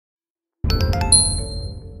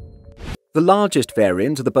The largest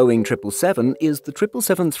variant of the Boeing 777 is the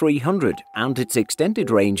 777-300 and its extended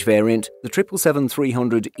range variant, the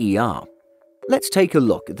 777-300ER. Let's take a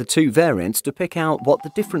look at the two variants to pick out what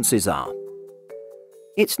the differences are.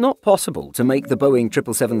 It's not possible to make the Boeing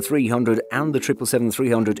 777-300 and the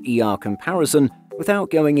 777-300ER comparison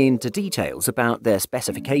without going into details about their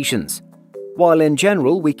specifications. While in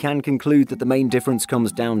general we can conclude that the main difference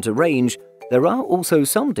comes down to range, there are also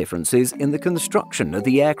some differences in the construction of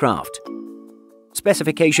the aircraft.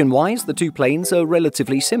 Specification-wise, the two planes are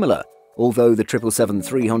relatively similar, although the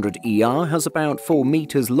 777-300ER has about 4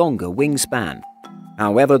 meters longer wingspan.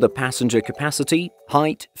 However, the passenger capacity,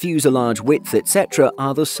 height, fuselage width, etc.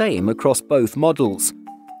 are the same across both models.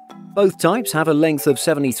 Both types have a length of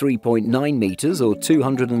 73.9 meters or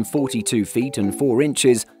 242 feet and 4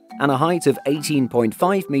 inches and a height of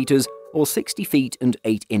 18.5 meters or 60 feet and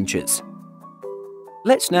 8 inches.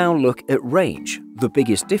 Let's now look at range, the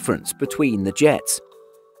biggest difference between the jets.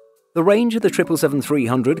 The range of the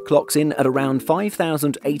 777-300 clocks in at around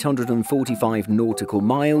 5,845 nautical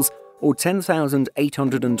miles or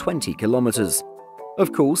 10,820 kilometers.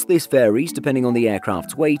 Of course, this varies depending on the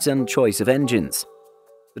aircraft's weight and choice of engines.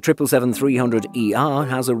 The 777-300ER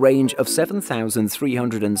has a range of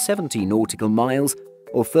 7,370 nautical miles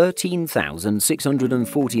or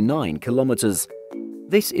 13,649 kilometers.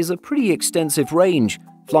 This is a pretty extensive range,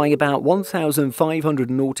 flying about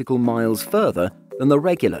 1,500 nautical miles further than the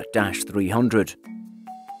regular -300.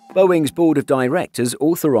 Boeing's Board of Directors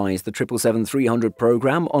authorized the 777-300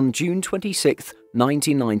 program on June 26,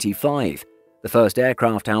 1995. The first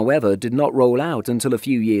aircraft, however, did not roll out until a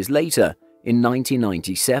few years later, in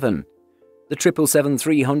 1997. The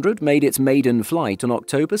 777-300 made its maiden flight on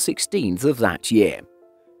October 16th of that year.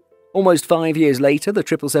 Almost 5 years later, the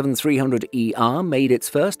 777-300ER made its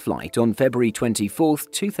first flight on February 24,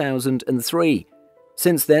 2003.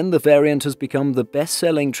 Since then, the variant has become the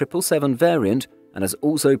best-selling 777 variant and has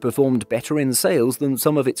also performed better in sales than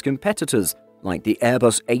some of its competitors, like the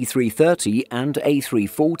Airbus A330 and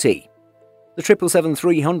A340. The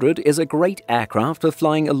 777-300 is a great aircraft for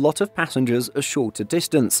flying a lot of passengers a shorter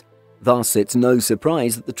distance. Thus, it's no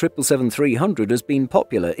surprise that the 777-300 has been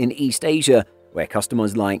popular in East Asia, where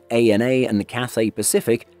customers like ANA and Cathay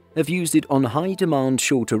Pacific have used it on high-demand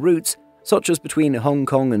shorter routes, such as between Hong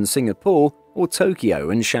Kong and Singapore or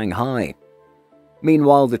Tokyo and Shanghai.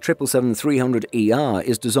 Meanwhile, the 777-300ER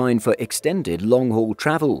is designed for extended long-haul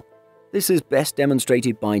travel. This is best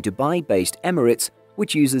demonstrated by Dubai-based Emirates,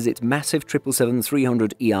 which uses its massive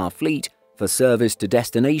 777-300ER fleet for service to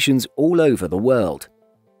destinations all over the world.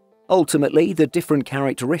 Ultimately, the different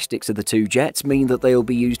characteristics of the two jets mean that they will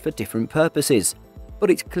be used for different purposes, but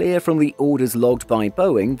it's clear from the orders logged by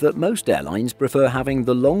Boeing that most airlines prefer having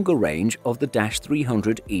the longer range of the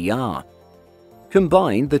 -300ER.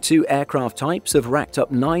 Combined, the two aircraft types have racked up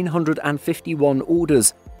 951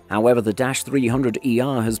 orders. However, the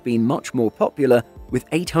 -300ER has been much more popular, with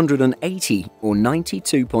 880 or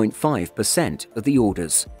 92.5% of the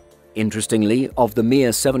orders. Interestingly, of the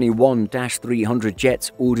mere 71 -300 jets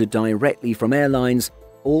ordered directly from airlines,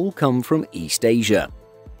 all come from East Asia.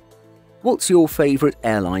 What's your favorite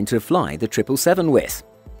airline to fly the 777 with?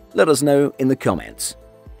 Let us know in the comments.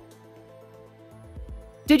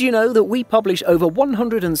 Did you know that we publish over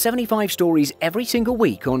 175 stories every single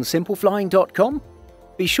week on simpleflying.com?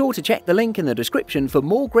 Be sure to check the link in the description for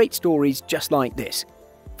more great stories just like this.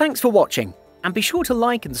 Thanks for watching, and be sure to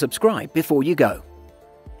like and subscribe before you go.